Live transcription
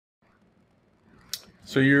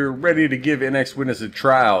So you're ready to give Nx Witness a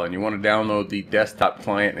trial and you want to download the desktop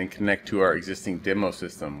client and connect to our existing demo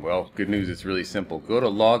system. Well, good news, it's really simple. Go to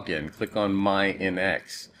Login, click on My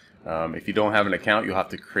Nx. If you don't have an account, you'll have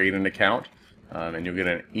to create an account and you'll get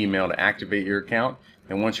an email to activate your account.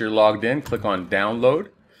 And once you're logged in, click on Download.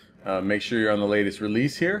 Make sure you're on the latest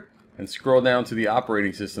release here and scroll down to the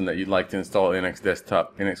operating system that you'd like to install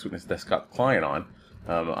Nx Witness desktop client on.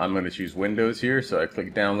 I'm going to choose Windows here, so I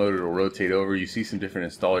click download, it'll rotate over. You see some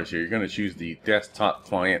different installers here. You're going to choose the desktop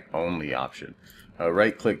client only option.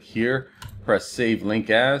 Right click here, press save link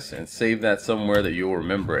as, and save that somewhere that you'll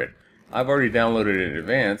remember it. I've already downloaded it in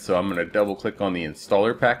advance, so I'm going to double click on the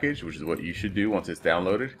installer package, which is what you should do once it's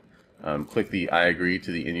downloaded. Click the I agree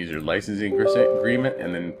to the end user licensing agreement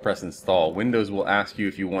and then press install. Windows will ask you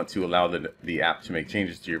if you want to allow the app to make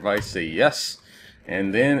changes to your device. Say yes.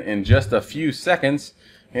 And then in just a few seconds,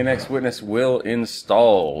 Nx Witness will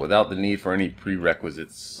install without the need for any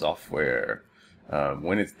prerequisite software.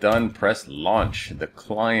 When it's done, press launch. The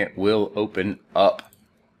client will open up.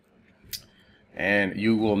 And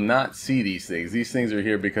you will not see these things. These things are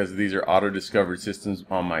here because these are auto-discovered systems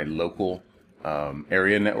on my local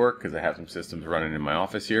area network, because I have some systems running in my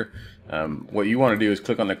office here. What you want to do is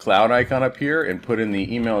click on the cloud icon up here and put in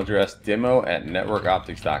the email address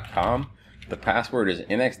demo@networkoptix.com. The password is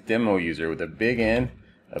NXDemoUser with a big N,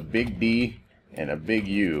 a big D, and a big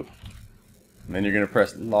U. And then you're going to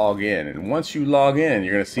press log in. And once you log in,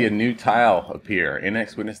 you're going to see a new tile appear,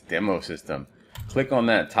 Nx Witness Demo System. Click on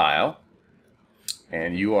that tile,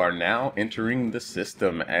 and you are now entering the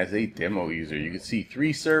system as a demo user. You can see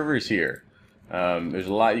 3 servers here. There's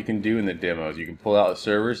a lot you can do in the demos. You can pull out the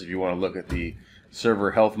servers if you want to look at the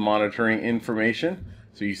server health monitoring information.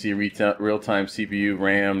 So you see real-time CPU,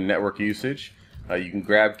 RAM, network usage. You can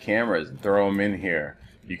grab cameras and throw them in here.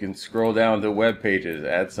 You can scroll down to web pages,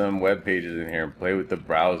 add some web pages in here and play with the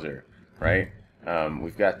browser, right?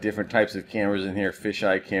 We've got different types of cameras in here,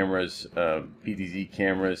 fisheye cameras, PTZ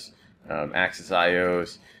cameras, Axis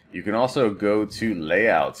IOs. You can also go to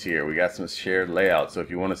layouts here. We got some shared layouts. So if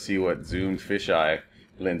you want to see what zoomed fisheye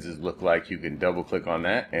lenses look like, you can double click on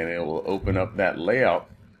that and it will open up that layout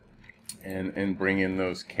and bring in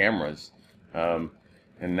those cameras. And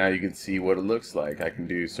now you can see what it looks like. I can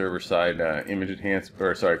do server-side image enhancement,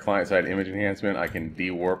 or sorry, client-side image enhancement. I can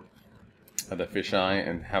de-warp the fisheye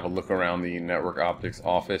and have a look around the Network Optics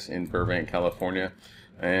office in Burbank, California.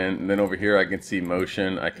 And then over here I can see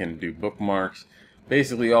motion. I can do bookmarks.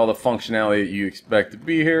 Basically all the functionality that you expect to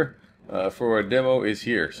be here for a demo is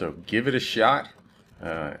here. So give it a shot.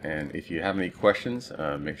 And if you have any questions,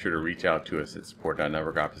 make sure to reach out to us at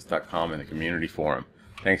support.networkoptix.com in the community forum.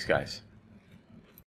 Thanks, guys.